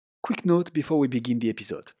Quick note before we begin the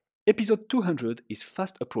episode. Episode 200 is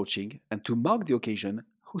fast approaching, and to mark the occasion,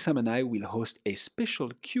 Hussam and I will host a special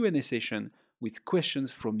Q&A session with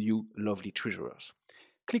questions from you lovely treasurers.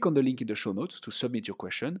 Click on the link in the show notes to submit your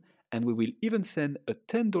question, and we will even send a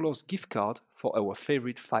 $10 gift card for our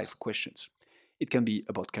favorite 5 questions. It can be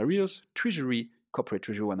about careers, treasury, corporate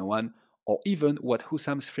treasury 101, or even what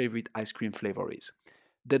Hussam's favorite ice cream flavor is.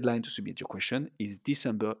 Deadline to submit your question is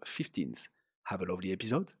December 15th. Have a lovely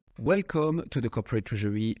episode. Welcome to the Corporate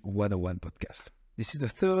Treasury 101 podcast. This is the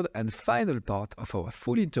third and final part of our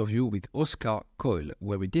full interview with Oscar Coyle,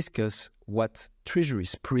 where we discuss what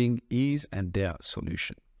TreasurySpring is and their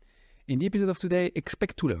solution. In the episode of today,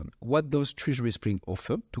 expect to learn what does TreasurySpring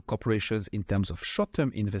offer to corporations in terms of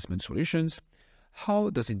short-term investment solutions, how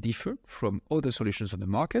does it differ from other solutions on the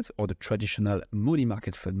market or the traditional money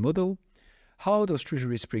market fund model, how does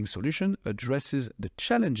TreasurySpring solution addresses the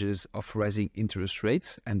challenges of rising interest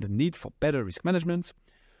rates and the need for better risk management,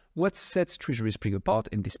 what sets TreasurySpring apart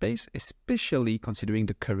in this space, especially considering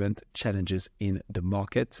the current challenges in the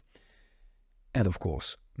market, and of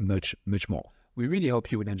course, much more. We really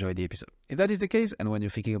hope you will enjoy the episode. If that is the case, and when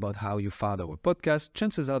you're thinking about how you found our podcast,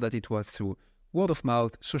 chances are that it was through word of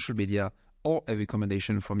mouth, social media, or a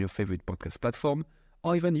recommendation from your favorite podcast platform,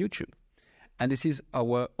 or even YouTube. And this is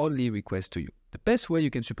our only request to you. The best way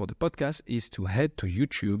you can support the podcast is to head to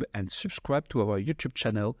YouTube and subscribe to our YouTube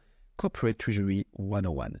channel, Corporate Treasury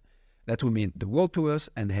 101. That will mean the world to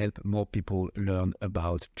us and help more people learn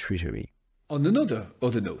about treasury. On another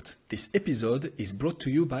note, this episode is brought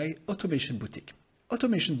to you by Automation Boutique.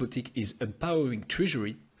 Automation Boutique is empowering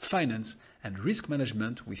treasury, finance, and risk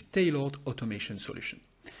management with tailored automation solutions.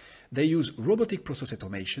 They use robotic process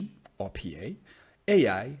automation, or PA,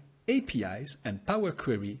 AI, APIs, and Power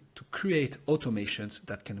Query to create automations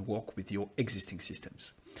that can work with your existing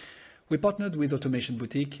systems. We partnered with Automation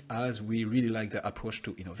Boutique as we really like their approach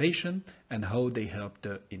to innovation and how they help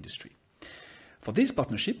the industry. For this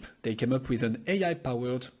partnership, they came up with an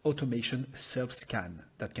AI-powered automation self-scan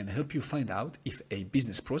that can help you find out if a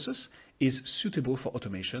business process is suitable for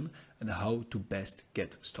automation and how to best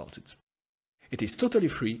get started. It is totally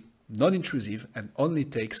free, non-intrusive, and only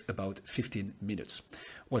takes about 15 minutes.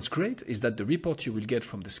 What's great is that the report you will get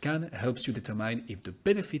from the scan helps you determine if the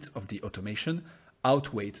benefits of the automation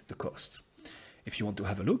outweigh the costs. If you want to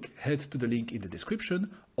have a look, head to the link in the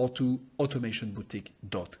description or to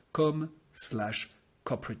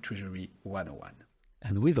automationboutique.com/corporate treasury 101.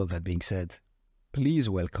 And with all that being said, please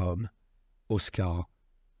welcome Oscar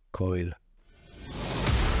Coyle.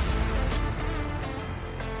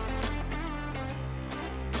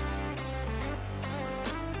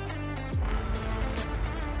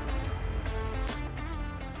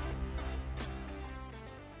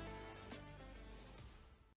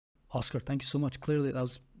 Oscar, thank you so much. Clearly,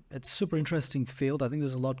 it's a super interesting field. I think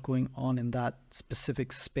there's a lot going on in that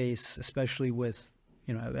specific space, especially with,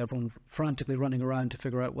 everyone frantically running around to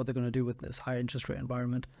figure out what they're going to do with this high interest rate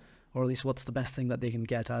environment, or at least what's the best thing that they can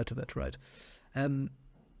get out of it, right? I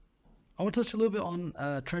want to touch a little bit on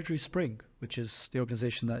TreasurySpring, which is the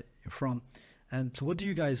organization that you're from. So what do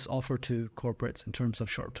you guys offer to corporates in terms of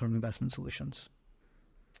short-term investment solutions?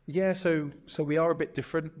 Yeah, so we are a bit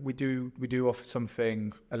different. We do offer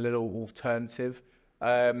something a little alternative.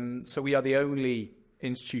 So we are the only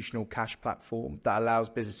institutional cash platform that allows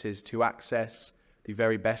businesses to access the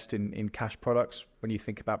very best in cash products when you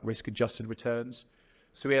think about risk-adjusted returns.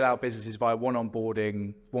 So we allow businesses via one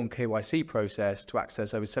onboarding, one KYC process to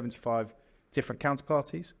access over 75 different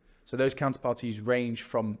counterparties. So those counterparties range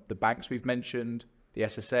from the banks we've mentioned, the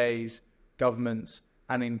SSAs, governments,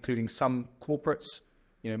 and including some corporates.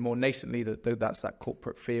 More nascently, that's that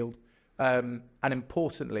corporate field. And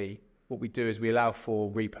importantly, what we do is we allow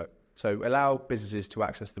for repo. So allow businesses to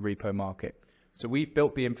access the repo market. So we've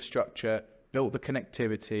built the infrastructure, built the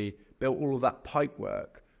connectivity, built all of that pipe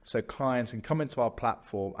work so clients can come into our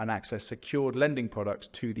platform and access secured lending products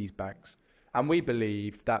to these banks. And we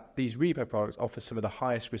believe that these repo products offer some of the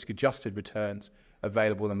highest risk-adjusted returns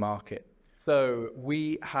available in the market. So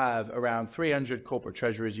we have around 300 corporate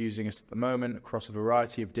treasurers using us at the moment across a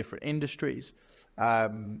variety of different industries.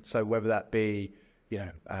 So whether that be,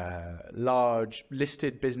 large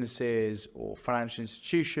listed businesses or financial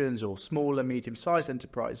institutions or smaller, medium-sized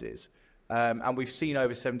enterprises. And we've seen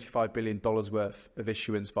over $75 billion worth of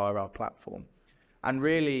issuance via our platform. And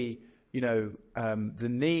really, the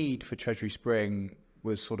need for TreasurySpring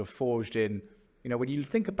was sort of forged in, when you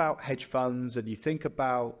think about hedge funds and you think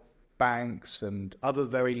about banks and other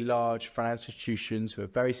very large financial institutions who are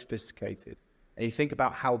very sophisticated, and you think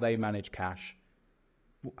about how they manage cash,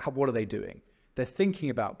 what are they doing? They're thinking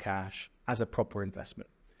about cash as a proper investment.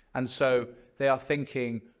 And so they are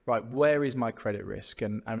thinking, right, where is my credit risk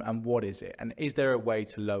and what is it? And is there a way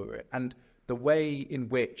to lower it? And the way in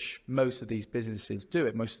which most of these businesses do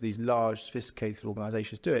it, most of these large, sophisticated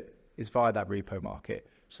organizations do it, is via that repo market.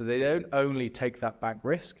 So they don't only take that bank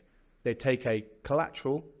risk, they take a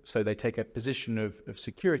collateral, so they take a position of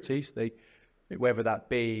securities, whether that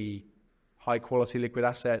be high quality liquid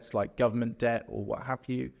assets like government debt or what have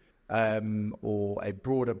you, or a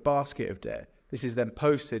broader basket of debt. This is then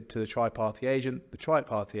posted to the tri-party agent. The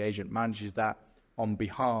tri-party agent manages that on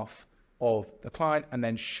behalf of the client, and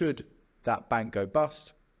then should that bank go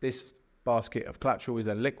bust, this basket of collateral is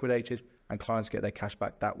then liquidated and clients get their cash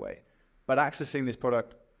back that way. But accessing this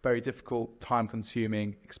product, very difficult, time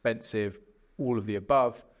consuming, expensive, all of the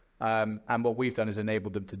above. And what we've done is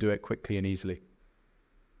enabled them to do it quickly and easily.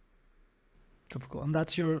 Typical. And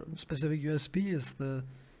that's your specific USP, is the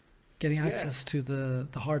getting access to the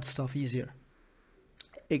hard stuff easier.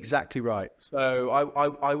 Exactly right. So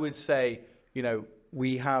I would say,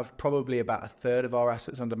 we have probably about a third of our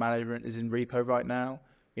assets under management is in repo right now,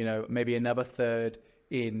 maybe another third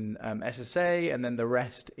in SSA, and then the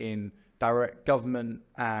rest in direct government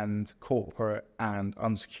and corporate and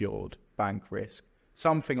unsecured bank risk.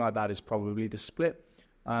 Something like that is probably the split.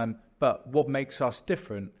 But what makes us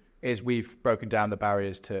different is we've broken down the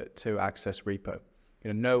barriers to access repo.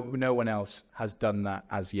 No one else has done that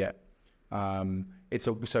as yet.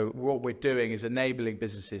 So what we're doing is enabling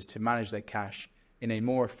businesses to manage their cash in a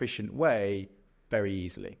more efficient way very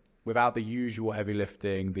easily, without the usual heavy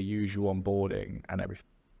lifting, the usual onboarding and everything.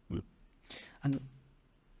 And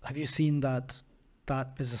have you seen that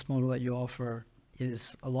business model that you offer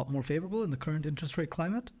is a lot more favorable in the current interest rate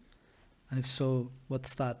climate? And if so, what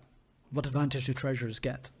advantage do treasurers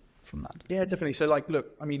get from that? Yeah, definitely. So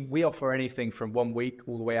we offer anything from 1 week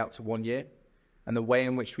all the way out to 1 year. And the way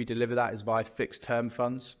in which we deliver that is via fixed term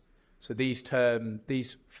funds. So these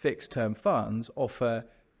fixed term funds offer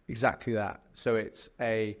exactly that. So it's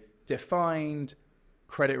a defined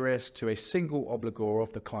credit risk to a single obligor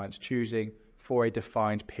of the client's choosing for a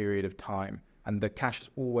defined period of time. And the cash is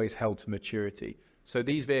always held to maturity. So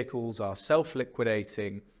these vehicles are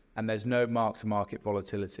self-liquidating and there's no mark-to-market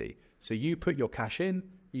volatility. So you put your cash in,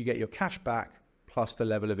 you get your cash back plus the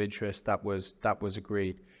level of interest that was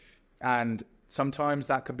agreed. And sometimes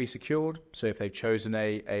that can be secured. So if they've chosen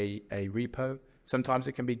a repo, sometimes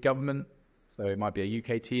it can be government. So it might be a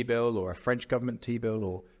UK T-bill or a French government T-bill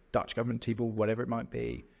or Dutch government T-bill, whatever it might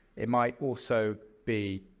be. It might also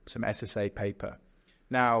be some SSA paper.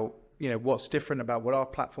 Now, what's different about what our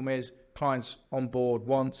platform is, clients on board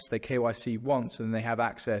once, they KYC once, and they have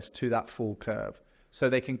access to that full curve. So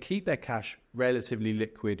they can keep their cash relatively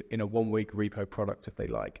liquid in a 1 week repo product if they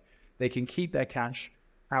like. They can keep their cash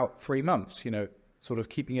out 3 months, sort of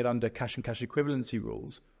keeping it under cash and cash equivalency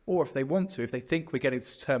rules. Or if they want to, if they think we're getting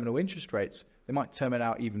to terminal interest rates, they might term it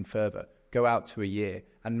out even further, go out to a year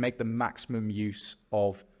and make the maximum use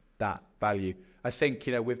of that value. I think,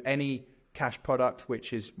 with any cash product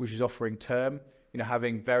which is offering term,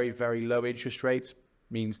 having very, very low interest rates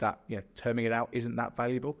means that, terming it out isn't that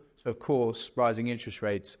valuable. So of course, rising interest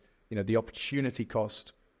rates, the opportunity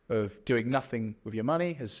cost of doing nothing with your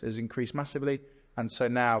money has increased massively. And so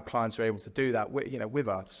now clients are able to do that with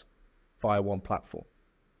us via one platform.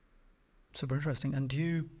 Super interesting. And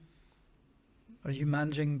are you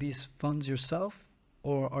managing these funds yourself,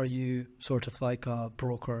 or are you sort of like a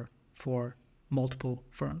broker for multiple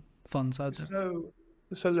funds out there?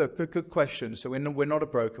 So look, good question. So we're not a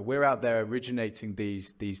broker. We're out there originating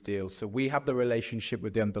these deals. So we have the relationship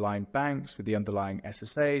with the underlying banks, with the underlying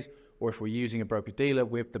SSAs, or if we're using a broker dealer,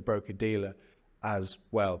 with the broker dealer as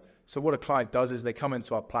well. So what a client does is they come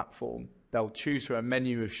into our platform, they'll choose from a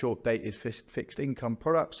menu of short dated fixed income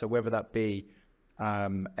products. So whether that be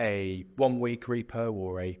a 1 week repo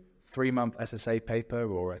or a 3 month SSA paper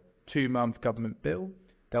or a 2 month government bill,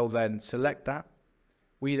 they'll then select that.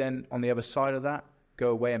 We then, on the other side of that,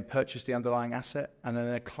 go away and purchase the underlying asset. And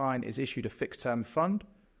then the client is issued a fixed term fund,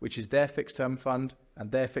 which is their fixed term fund and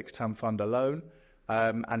their fixed term fund alone.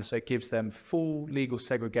 And so it gives them full legal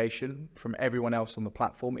segregation from everyone else on the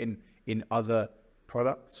platform in other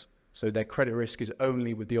products. So their credit risk is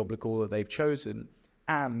only with the obligor that they've chosen,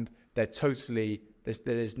 and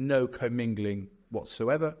there's no commingling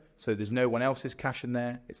whatsoever. So there's no one else's cash in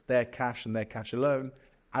there. It's their cash and their cash alone.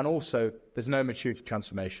 And also there's no maturity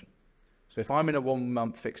transformation. So if I'm in a 1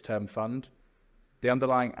 month fixed term fund, the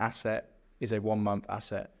underlying asset is a 1 month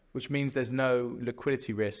asset, which means there's no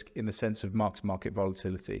liquidity risk in the sense of mark-to-market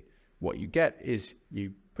volatility. What you get is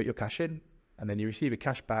you put your cash in and then you receive a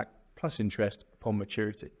cash back plus interest upon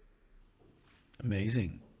maturity.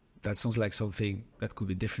 Amazing. That sounds like something that could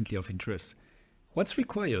be definitely of interest. What's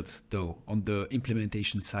required, though, on the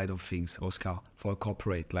implementation side of things, Oscar, for a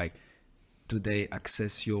corporate? Like, do they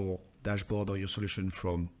access your dashboard or your solution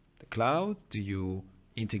from the cloud? Do you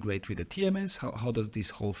integrate with the TMS? How does this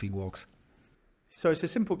whole thing work? So it's a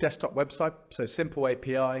simple desktop website. So simple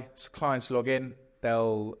API. So clients log in.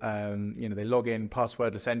 They'll, they log in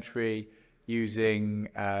passwordless entry using,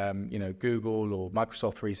 Google or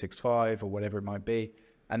Microsoft 365 or whatever it might be.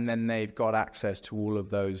 And then they've got access to all of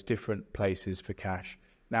those different places for cash.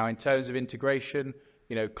 Now, in terms of integration,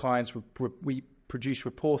 clients, we produce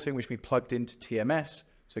reporting, which we plugged into TMS.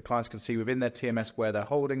 So clients can see within their TMS where their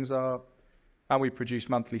holdings are. And we produce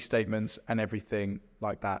monthly statements and everything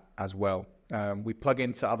like that as well. We plug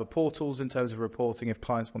into other portals in terms of reporting if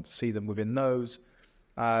clients want to see them within those.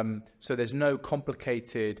 So there's no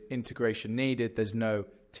complicated integration needed. There's no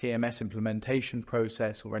TMS implementation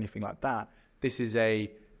process or anything like that. This is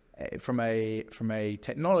from a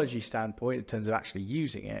technology standpoint, in terms of actually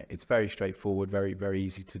using it, it's very straightforward, very, very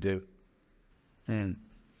easy to do. And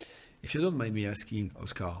if you don't mind me asking,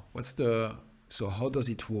 Oscar, so how does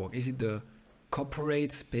it work? Is it the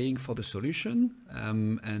corporate paying for the solution,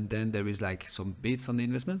 and then there is like some bits on the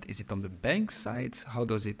investment? Is it on the bank side? How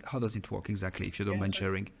does it work exactly, if you don't mind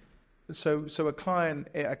sharing? So a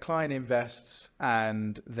client invests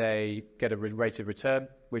and they get a rate of return,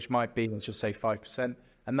 which might be, let's just say 5%,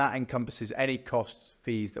 and that encompasses any costs,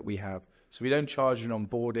 fees that we have. So we don't charge an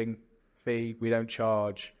onboarding fee, we don't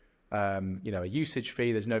charge a usage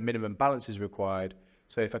fee. There's no minimum balances required.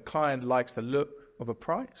 So if a client likes the look of a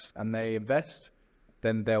price and they invest,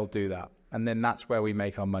 then they'll do that. And then that's where we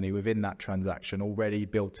make our money, within that transaction already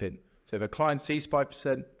built in. So if a client sees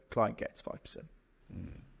 5%, client gets 5%.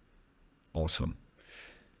 Awesome.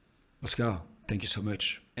 Oscar, thank you so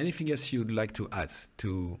much. Anything else you'd like to add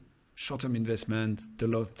to short-term investment, the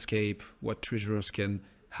landscape, what treasurers can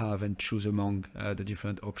have and choose among the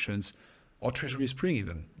different options, or TreasurySpring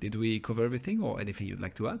even? Did we cover everything, or anything you'd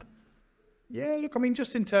like to add? Yeah, look, I mean,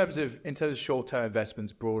 just in terms of short-term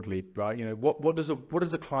investments broadly, right? What does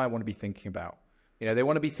a client want to be thinking about? They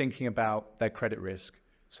want to be thinking about their credit risk.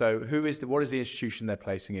 So what is the institution they're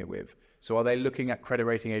placing it with? So are they looking at credit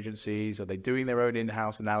rating agencies? Are they doing their own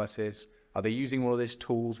in-house analysis? Are they using all of these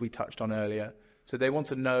tools we touched on earlier? So they want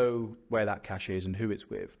to know where that cash is and who it's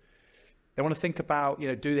with. They want to think about,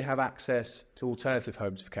 do they have access to alternative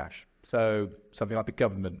homes for cash? So something like the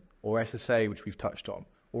government or SSA, which we've touched on,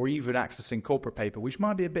 or even accessing corporate paper, which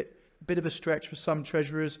might be a bit of a stretch for some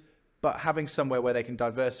treasurers, but having somewhere where they can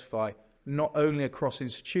diversify not only across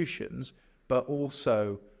institutions, but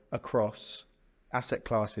also across asset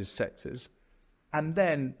classes, sectors. And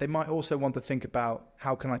then they might also want to think about,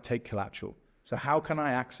 how can I take collateral? So how can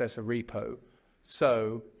I access a repo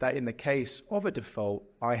so that in the case of a default,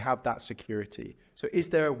 I have that security? So is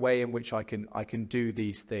there a way in which I can do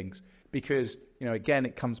these things? Because, again,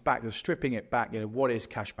 it comes back to stripping it back. What is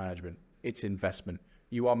cash management? It's investment.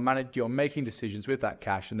 You're making decisions with that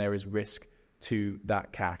cash, and there is risk to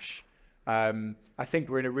that cash. I think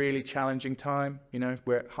we're in a really challenging time.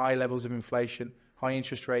 We're at high levels of inflation, high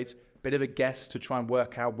interest rates, bit of a guess to try and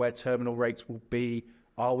work out where terminal rates will be.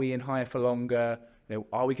 Are we in higher for longer?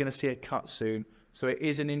 Are we going to see a cut soon? So it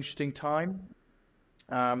is an interesting time.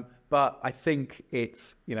 But I think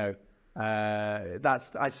it's,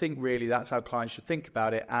 that's how clients should think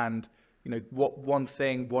about it. And,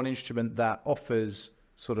 one instrument that offers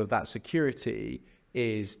sort of that security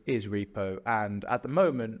is repo. And at the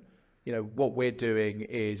moment, what we're doing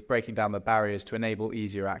is breaking down the barriers to enable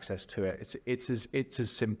easier access to it. It's as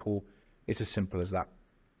simple as that.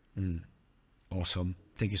 Awesome.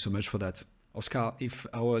 Thank you so much for that. Oscar, if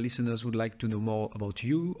our listeners would like to know more about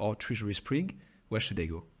you or TreasurySpring, where should they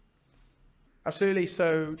go? Absolutely.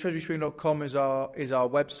 So TreasurySpring.com is our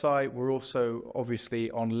website. We're also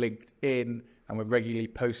obviously on LinkedIn, and we're regularly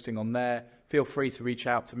posting on there. Feel free to reach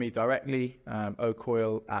out to me directly,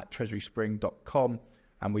 ocoyle@treasuryspring.com,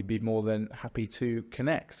 and we'd be more than happy to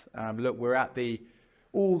connect. Look, we're at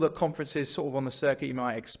all the conferences sort of on the circuit you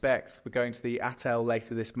might expect. We're going to the ATEL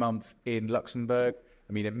later this month in Luxembourg.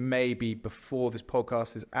 I mean, it may be before this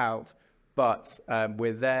podcast is out, but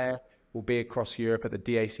we're there. We'll be across Europe at the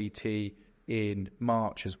DACT in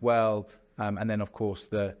March as well. And then, of course,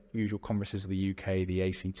 the usual conferences of the UK, the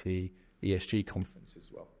ACT, ESG conference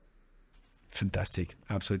as well. Fantastic.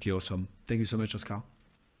 Absolutely awesome. Thank you so much, Oscar.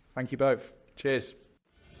 Thank you both. Cheers.